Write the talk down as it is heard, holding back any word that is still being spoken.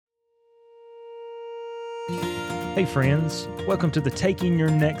Hey friends, welcome to the Taking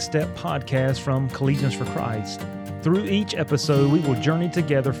Your Next Step podcast from Collegians for Christ. Through each episode, we will journey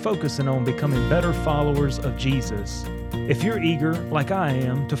together focusing on becoming better followers of Jesus. If you're eager, like I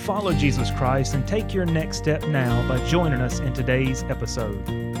am, to follow Jesus Christ, then take your next step now by joining us in today's episode.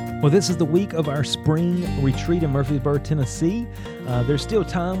 Well, this is the week of our spring retreat in Murfreesboro, Tennessee. There's still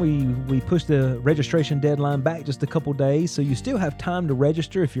time. We pushed the registration deadline back just a couple days, so you still have time to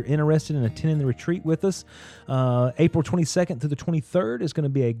register if you're interested in attending the retreat with us. April 22nd through the 23rd is going to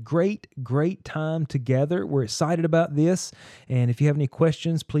be a great time together. We're excited about this, and if you have any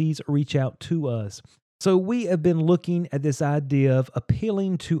questions, please reach out to us. So we have been looking at this idea of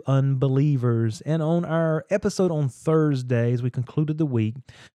appealing to unbelievers. And on our episode on Thursday, as we concluded the week,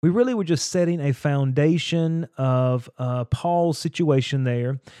 we really were just setting a foundation of Paul's situation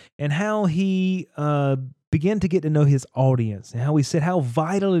there and how he began to get to know his audience and how we said how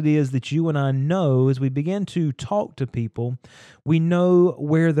vital it is that you and I know as we begin to talk to people, we know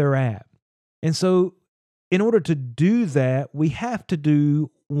where they're at. And so in order to do that, we have to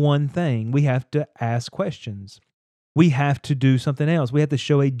do one thing. We have to ask questions. We have to do something else. We have to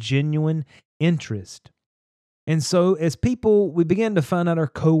show a genuine interest. And so as people, we begin to find out our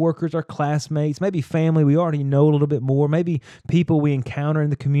coworkers, our classmates, maybe family we already know a little bit more, maybe people we encounter in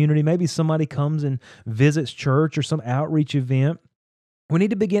the community, maybe somebody comes and visits church or some outreach event. We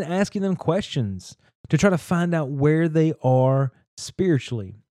need to begin asking them questions to try to find out where they are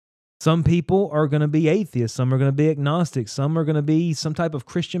spiritually. Some people are going to be atheists. Some are going to be agnostics. Some are going to be some type of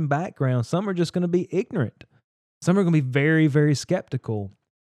Christian background. Some are just going to be ignorant. Some are going to be very, very skeptical.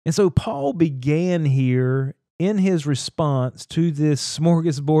 And so Paul began here in his response to this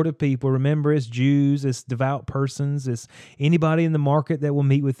smorgasbord of people. Remember, it's Jews, it's devout persons, it's anybody in the market that will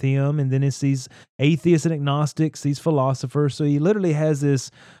meet with him, and then it's these atheists and agnostics, these philosophers. So he literally has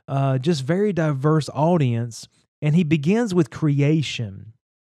this just very diverse audience, and he begins with creation.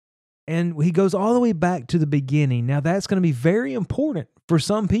 And he goes all the way back to the beginning. Now, that's going to be very important for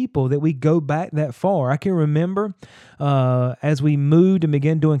some people that we go back that far. I can remember as we moved and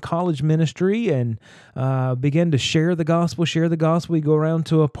began doing college ministry and began to share the gospel. We go around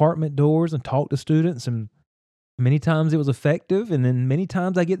to apartment doors and talk to students, and many times it was effective, and then many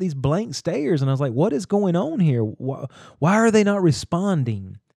times I get these blank stares, and I was like, what is going on here? Why are they not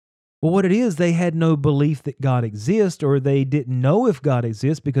responding? Well, what it is, they had no belief that God exists, or they didn't know if God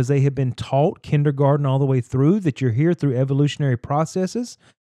exists because they had been taught kindergarten all the way through that you're here through evolutionary processes.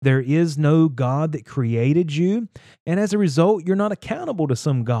 There is no God that created you, and as a result, you're not accountable to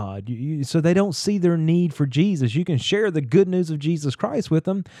some God. So they don't see their need for Jesus. You can share the good news of Jesus Christ with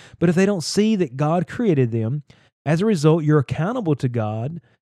them, but if they don't see that God created them, as a result, you're accountable to God.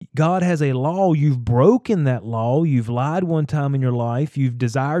 God has a law. You've broken that law. You've lied one time in your life. You've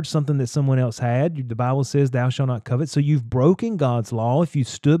desired something that someone else had. The Bible says, thou shalt not covet. So you've broken God's law. If you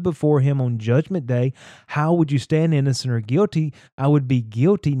stood before him on judgment day, how would you stand, innocent or guilty? I would be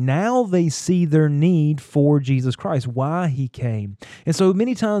guilty. Now they see their need for Jesus Christ, why he came. And so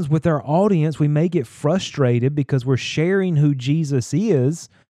many times with our audience, we may get frustrated because we're sharing who Jesus is.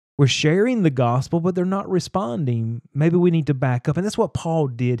 We're sharing the gospel, but they're not responding. Maybe we need to back up. And that's what Paul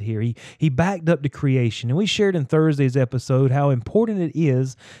did here. He backed up to creation. And we shared in Thursday's episode how important it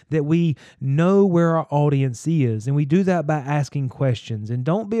is that we know where our audience is. And we do that by asking questions. And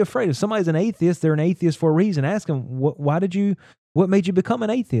don't be afraid. If somebody's an atheist, they're an atheist for a reason. Ask them, what made you become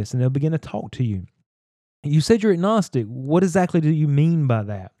an atheist? And they'll begin to talk to you. You said you're agnostic. What exactly do you mean by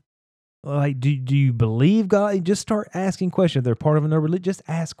that? Like, do you believe God? Just start asking questions. If they're part of another religion, just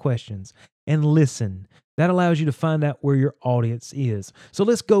ask questions and listen. That allows you to find out where your audience is. So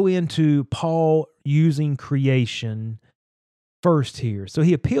let's go into Paul using creation first here. So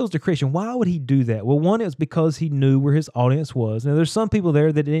he appeals to creation. Why would he do that? Well, one is because he knew where his audience was. Now, there's some people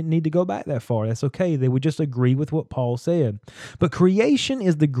there that didn't need to go back that far. That's okay. They would just agree with what Paul said. But creation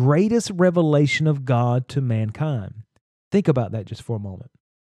is the greatest revelation of God to mankind. Think about that just for a moment.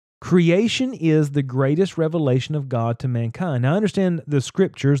 Creation is the greatest revelation of God to mankind. Now, I understand the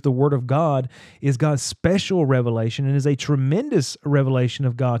scriptures, the word of God, is God's special revelation and is a tremendous revelation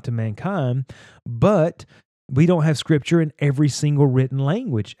of God to mankind, but we don't have scripture in every single written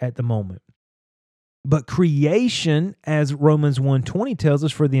language at the moment. But creation, as Romans 1:20 tells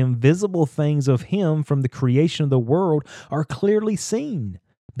us, for the invisible things of him from the creation of the world are clearly seen,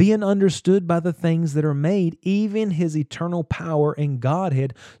 being understood by the things that are made, even his eternal power and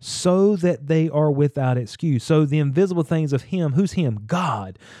Godhead, so that they are without excuse. So the invisible things of him, who's him?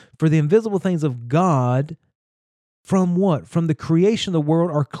 God. For the invisible things of God From what? From the creation of the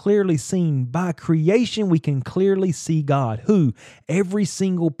world are clearly seen. By creation, we can clearly see God. Who? Every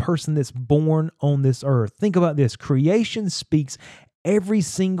single person that's born on this earth. Think about this. Creation speaks every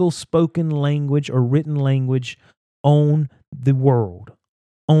single spoken language or written language on the world,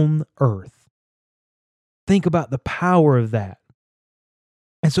 on earth. Think about the power of that.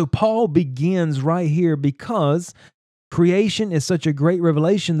 And so Paul begins right here because creation is such a great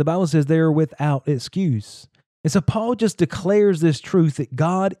revelation. The Bible says they are without excuse. And so Paul just declares this truth that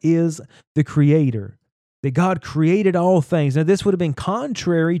God is the creator, that God created all things. Now, this would have been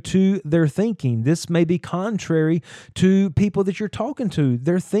contrary to their thinking. This may be contrary to people that you're talking to,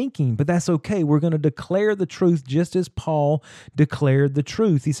 their thinking, but that's okay. We're going to declare the truth just as Paul declared the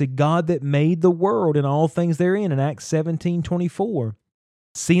truth. He said, God that made the world and all things therein in Acts 17:24.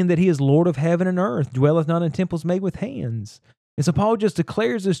 Seeing that he is Lord of heaven and earth, dwelleth not in temples made with hands. And so Paul just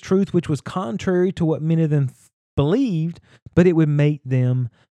declares this truth, which was contrary to what many of them believed, but it would make them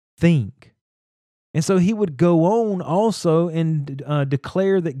think. And so he would go on also and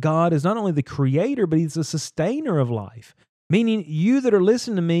declare that God is not only the creator, but he's the sustainer of life. Meaning you that are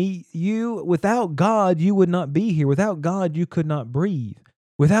listening to me, without God, you would not be here. Without God, you could not breathe.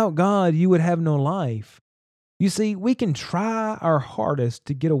 Without God, you would have no life. You see, we can try our hardest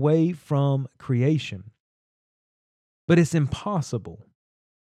to get away from creation, but it's impossible.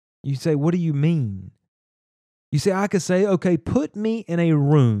 You say, what do you mean? You see, I could say, okay, put me in a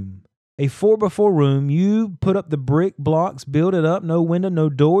room, a 4x4 room. You put up the brick blocks, build it up, no window, no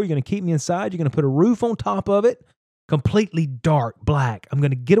door. You're going to keep me inside. You're going to put a roof on top of it, completely dark, black. I'm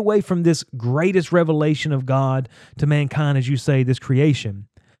going to get away from this greatest revelation of God to mankind, as you say, this creation.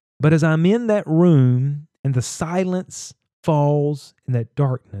 But as I'm in that room, and the silence falls in that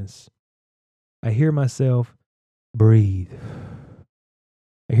darkness, I hear myself breathe.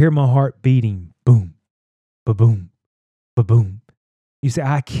 I hear my heart beating. Boom, ba-boom, ba-boom. You see,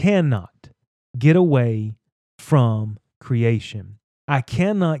 I cannot get away from creation. I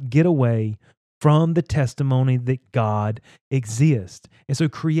cannot get away from the testimony that God exists. And so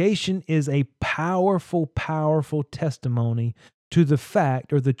creation is a powerful, powerful testimony to the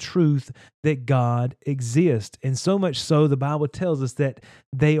fact or the truth that God exists. And so much so, the Bible tells us that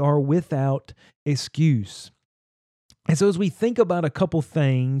they are without excuse. And so as we think about a couple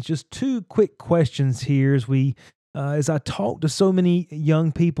things, just two quick questions here as I talk to so many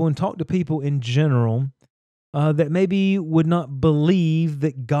young people and talk to people in general that maybe would not believe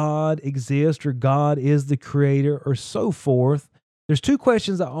that God exists or God is the creator or so forth. There's two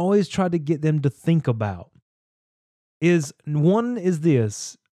questions I always try to get them to think about. One is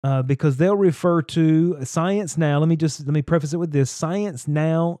this, because they'll refer to science now. Let me preface it with this. Science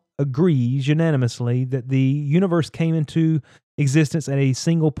now agrees unanimously that the universe came into existence at a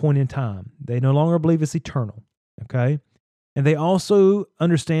single point in time. They no longer believe it's eternal, okay? And they also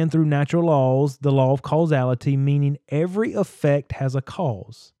understand through natural laws, the law of causality, meaning every effect has a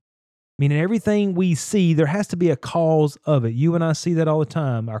cause. Meaning everything we see, there has to be a cause of it. You and I see that all the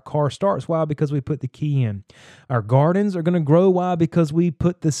time. Our car starts. Why? Because we put the key in. Our gardens are going to grow. Why? Because we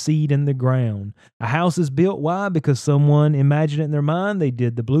put the seed in the ground. A house is built. Why? Because someone imagined it in their mind. They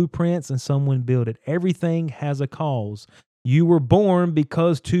did the blueprints and someone built it. Everything has a cause. You were born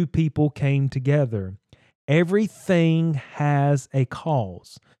because two people came together. Everything has a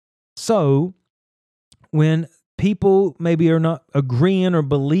cause. So when people maybe are not agreeing or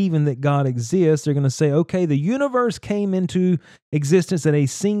believing that God exists, they're going to say, okay, the universe came into existence at a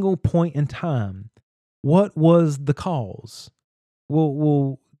single point in time. What was the cause?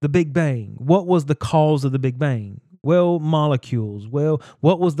 Well, the Big Bang. What was the cause of the Big Bang? Well, molecules. Well,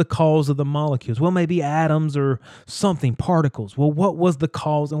 what was the cause of the molecules? Well, maybe atoms or something, particles. Well, what was the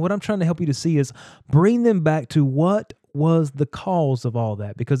cause? And what I'm trying to help you to see is bring them back to what was the cause of all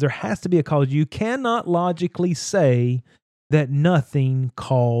that, because there has to be a cause. You cannot logically say that nothing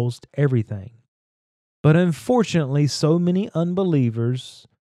caused everything. But unfortunately, so many unbelievers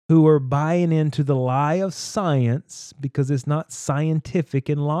who are buying into the lie of science, because it's not scientific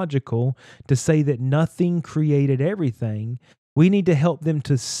and logical to say that nothing created everything, we need to help them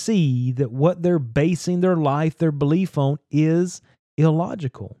to see that what they're basing their life, their belief on is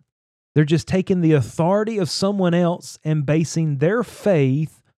illogical. They're just taking the authority of someone else and basing their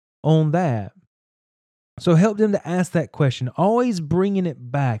faith on that. So help them to ask that question, always bringing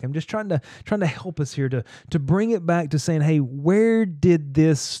it back. I'm just trying to help us here to bring it back to saying, hey, where did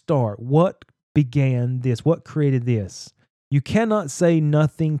this start? What began this? What created this? You cannot say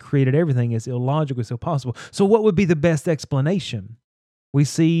nothing created everything. It's illogical. It's impossible. So what would be the best explanation? We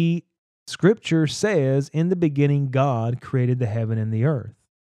see Scripture says, in the beginning, God created the heaven and the earth.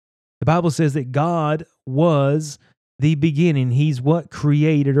 The Bible says that God was the beginning. He's what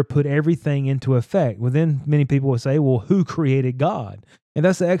created or put everything into effect. Well, then many people will say, well, who created God? And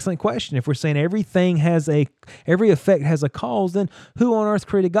that's an excellent question. If we're saying every effect has a cause, then who on earth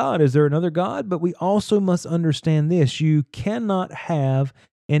created God? Is there another God? But we also must understand this. You cannot have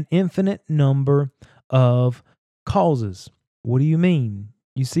an infinite number of causes. What do you mean?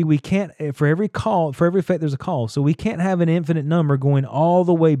 You see, we can't, for every effect, there's a cause. So we can't have an infinite number going all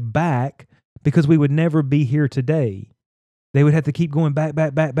the way back, because we would never be here today. They would have to keep going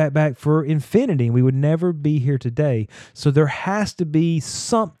back for infinity, and we would never be here today. So there has to be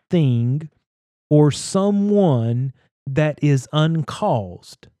something or someone that is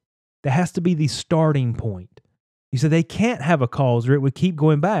uncaused. That has to be the starting point. You said they can't have a cause, or it would keep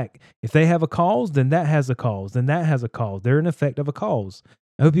going back. If they have a cause, then that has a cause, then that has a cause. They're an effect of a cause.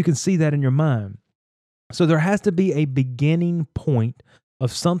 I hope you can see that in your mind. So there has to be a beginning point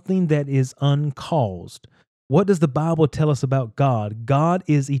of something that is uncaused. What does the Bible tell us about God? God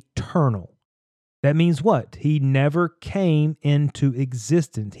is eternal. That means what? He never came into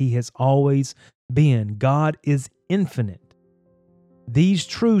existence. He has always been. God is infinite. These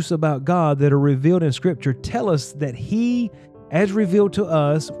truths about God that are revealed in Scripture tell us that He, as revealed to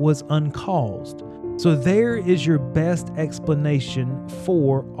us, was uncaused. So there is your best explanation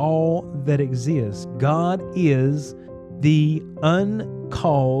for all that exists. God is the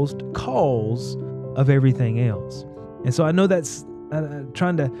uncaused cause of everything else. And so I know that's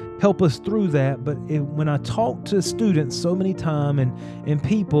trying to help us through that, but when I talk to students so many times and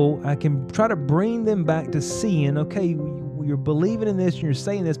people, I can try to bring them back to seeing, okay, you're believing in this and you're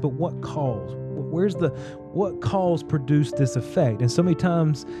saying this, but what cause? What cause produced this effect? And so many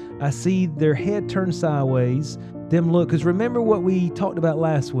times I see their head turn sideways, them look, because remember what we talked about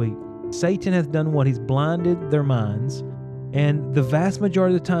last week. Satan hath done what? He's blinded their minds. And the vast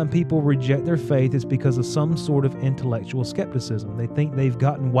majority of the time people reject their faith is because of some sort of intellectual skepticism. They think they've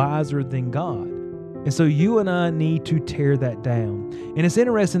gotten wiser than God. And so you and I need to tear that down. And it's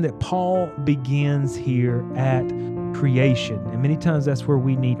interesting that Paul begins here at creation. And many times that's where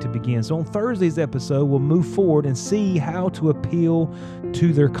we need to begin. So on Thursday's episode, we'll move forward and see how to appeal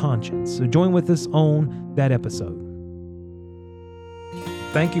to their conscience. So join with us on that episode.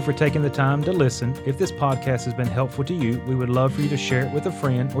 Thank you for taking the time to listen. If this podcast has been helpful to you, we would love for you to share it with a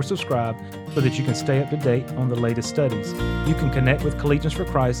friend or subscribe so that you can stay up to date on the latest studies. You can connect with Collegians for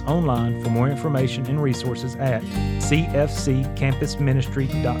Christ online for more information and resources at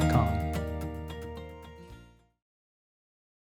cfccampusministry.com.